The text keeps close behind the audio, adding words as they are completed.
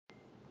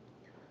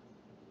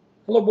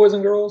Hello, boys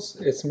and girls.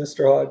 It's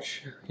Mr.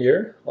 Hodge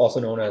here, also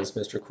known as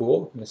Mr.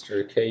 Cool,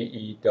 Mr.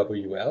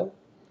 Kewl.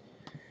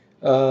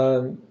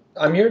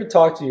 I'm here to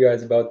talk to you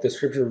guys about the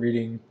scripture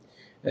reading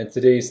and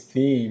today's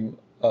theme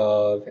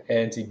of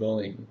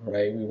anti-bullying,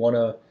 right? We want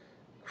to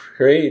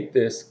create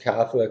this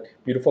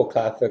beautiful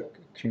Catholic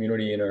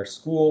community in our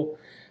school,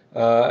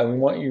 and we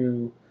want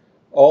you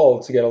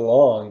all to get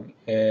along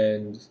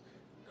and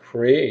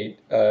create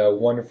a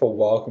wonderful,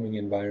 welcoming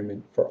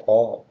environment for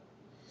all.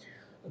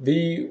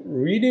 The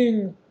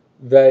reading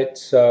that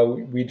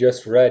we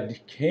just read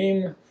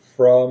came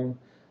from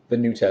the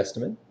New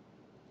Testament,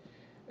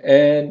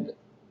 and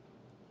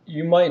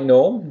you might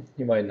know,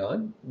 you might not,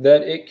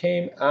 that it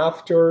came uh,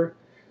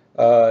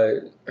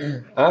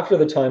 after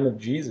the time of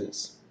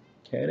Jesus.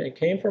 Okay? And it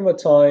came from a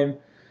time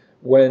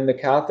when the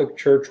Catholic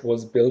Church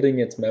was building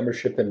its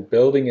membership and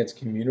building its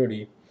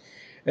community.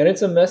 And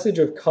it's a message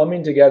of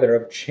coming together,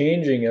 of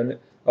changing, and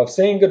of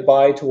saying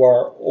goodbye to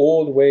our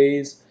old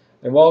ways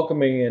and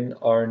welcoming in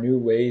our new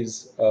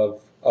ways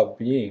of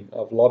being,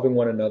 of loving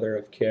one another,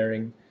 of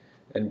caring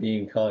and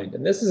being kind.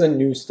 And this isn't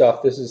new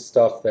stuff. This is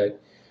stuff that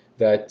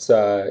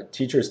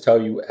teachers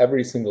tell you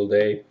every single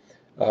day.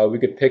 We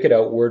could pick it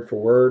out word for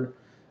word.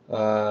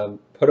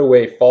 Put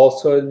away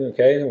falsehood.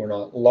 Okay, we're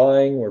not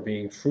lying. We're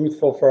being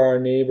truthful for our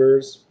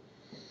neighbors.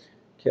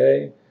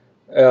 Okay,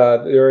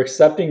 they're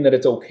accepting that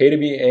it's okay to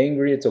be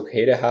angry. It's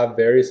okay to have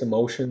various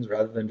emotions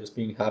rather than just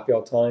being happy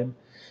all the time.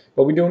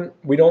 But we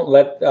don't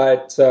let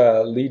that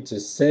lead to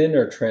sin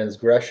or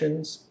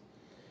transgressions.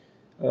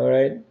 All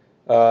right.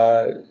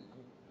 Uh,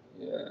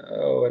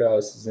 what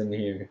else is in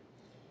here?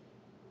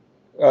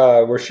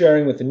 We're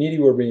sharing with the needy.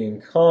 We're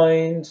being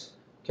kind.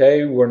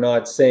 Okay. We're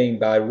not saying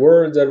bad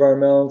words out of our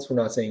mouths. We're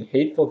not saying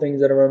hateful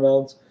things out of our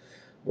mouths.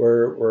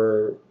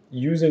 We're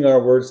using our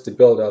words to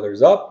build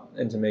others up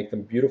and to make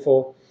them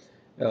beautiful.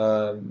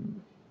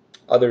 Um,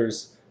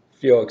 Others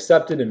feel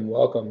accepted and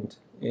welcomed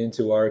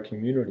into our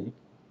community.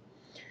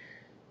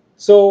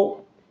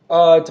 So,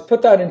 to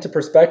put that into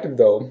perspective,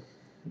 though,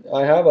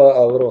 I have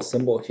a little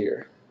symbol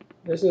here.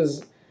 This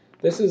is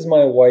this is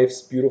my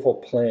wife's beautiful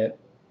plant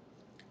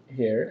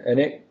here, and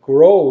it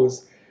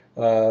grows.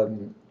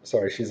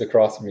 Sorry, she's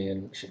across from me,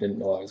 and she didn't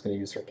know I was going to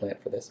use her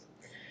plant for this.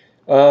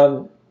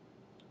 Um,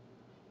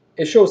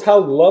 it shows how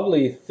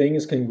lovely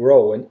things can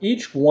grow, and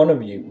each one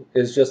of you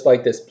is just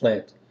like this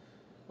plant,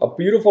 a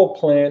beautiful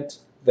plant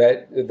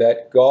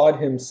that God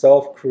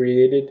Himself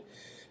created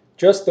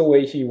just the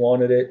way He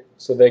wanted it,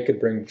 so they could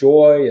bring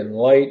joy and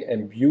light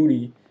and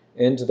beauty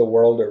into the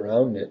world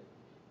around it.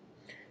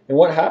 And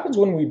what happens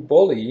when we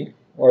bully,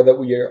 or that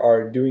we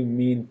are doing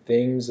mean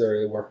things,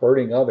 or we're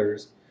hurting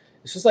others,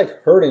 it's just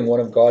like hurting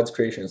one of God's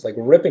creations, like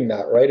ripping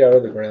that right out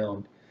of the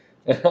ground.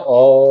 And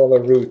all the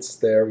roots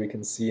there we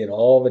can see, and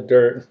all the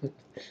dirt.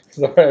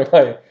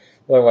 Sorry,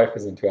 my wife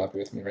isn't too happy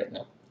with me right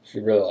now.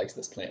 She really likes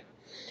this plant.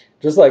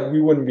 Just like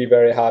we wouldn't be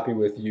very happy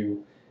with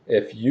you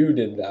if you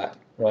did that,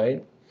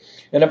 right?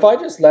 And if I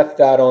just left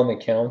that on the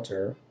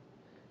counter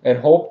and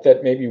hoped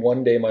that maybe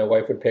one day my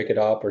wife would pick it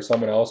up or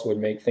someone else would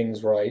make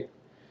things right,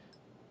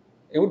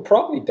 it would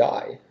probably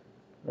die,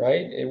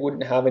 right? It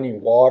wouldn't have any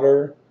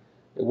water.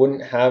 It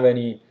wouldn't have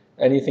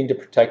anything to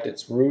protect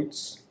its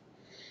roots.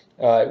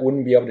 It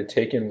wouldn't be able to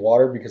take in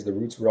water because the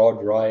roots would all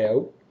dry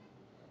out,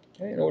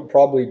 okay? And it would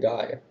probably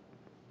die.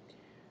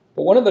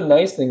 But one of the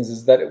nice things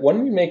is that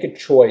when we make a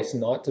choice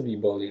not to be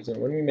bullies,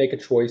 and when we make a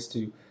choice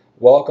to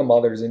welcome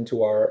others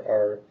into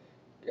our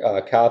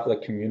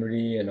Catholic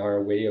community and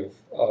our way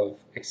of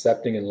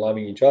accepting and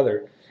loving each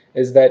other,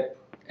 is that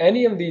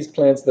any of these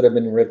plants that have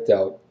been ripped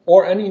out,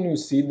 or any new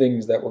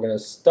seedlings that we're going to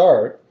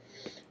start,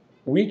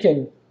 we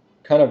can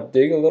kind of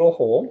dig a little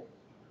hole,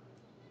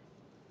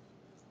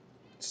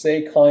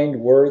 say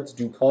kind words,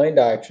 do kind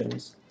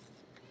actions,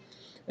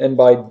 and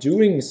by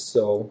doing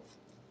so,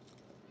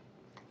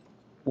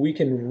 we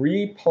can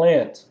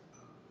replant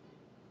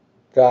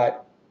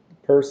that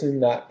person,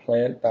 that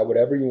plant, that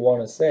whatever you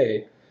want to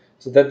say,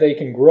 so that they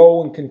can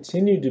grow and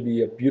continue to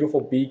be a beautiful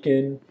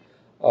beacon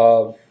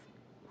of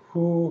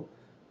who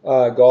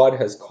God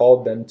has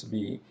called them to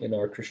be in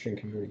our Christian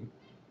community.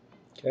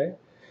 Okay?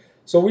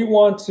 So we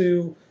want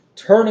to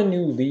turn a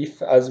new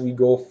leaf as we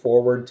go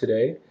forward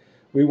today.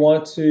 We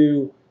want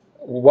to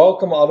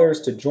welcome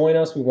others to join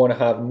us. We want to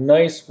have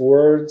nice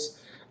words,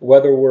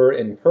 whether we're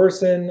in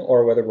person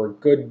or whether we're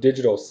good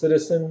digital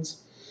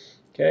citizens.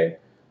 Okay?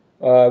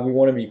 We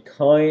want to be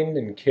kind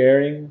and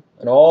caring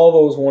and all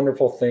those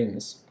wonderful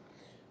things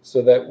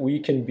so that we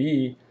can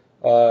be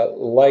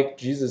like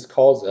Jesus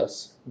calls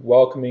us,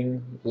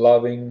 welcoming,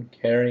 loving,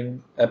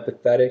 caring,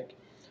 empathetic,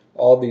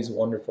 all these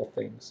wonderful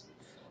things.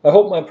 I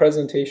hope my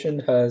presentation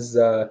has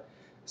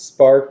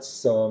sparked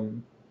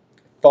some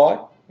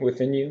thought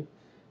within you,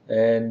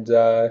 and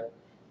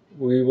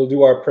we will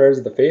do our prayers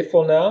of the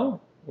faithful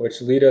now,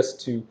 which lead us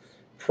to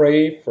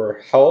pray for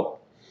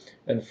help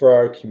and for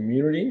our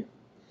community.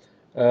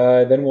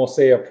 Then we'll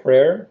say a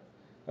prayer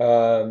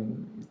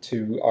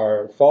to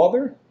our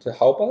Father to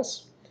help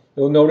us.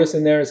 You'll notice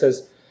in there it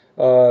says,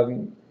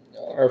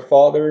 Our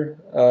Father,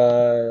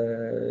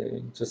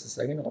 just a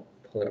second, I'll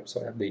pull it up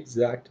so I have the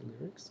exact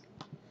lyrics.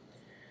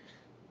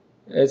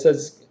 It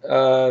says,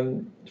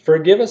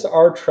 forgive us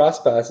our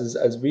trespasses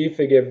as we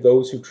forgive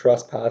those who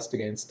trespass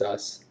against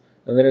us.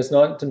 And then it's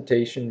not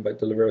temptation, but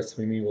deliver us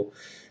from evil.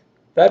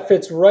 That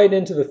fits right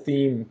into the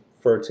theme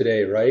for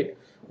today, right?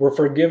 We're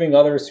forgiving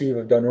others who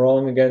have done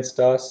wrong against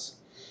us.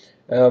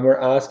 We're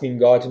asking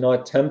God to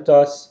not tempt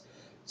us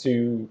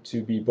to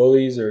be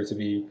bullies or to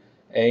be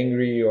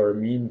angry or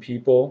mean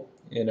people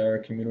in our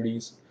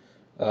communities,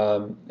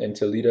 and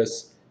to lead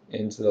us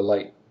into the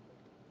light.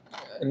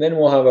 And then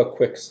we'll have a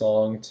quick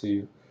song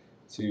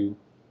to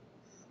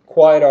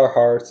quiet our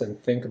hearts and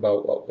think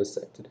about what was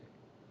said today.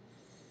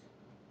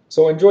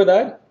 So enjoy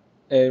that,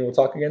 and we'll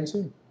talk again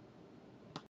soon.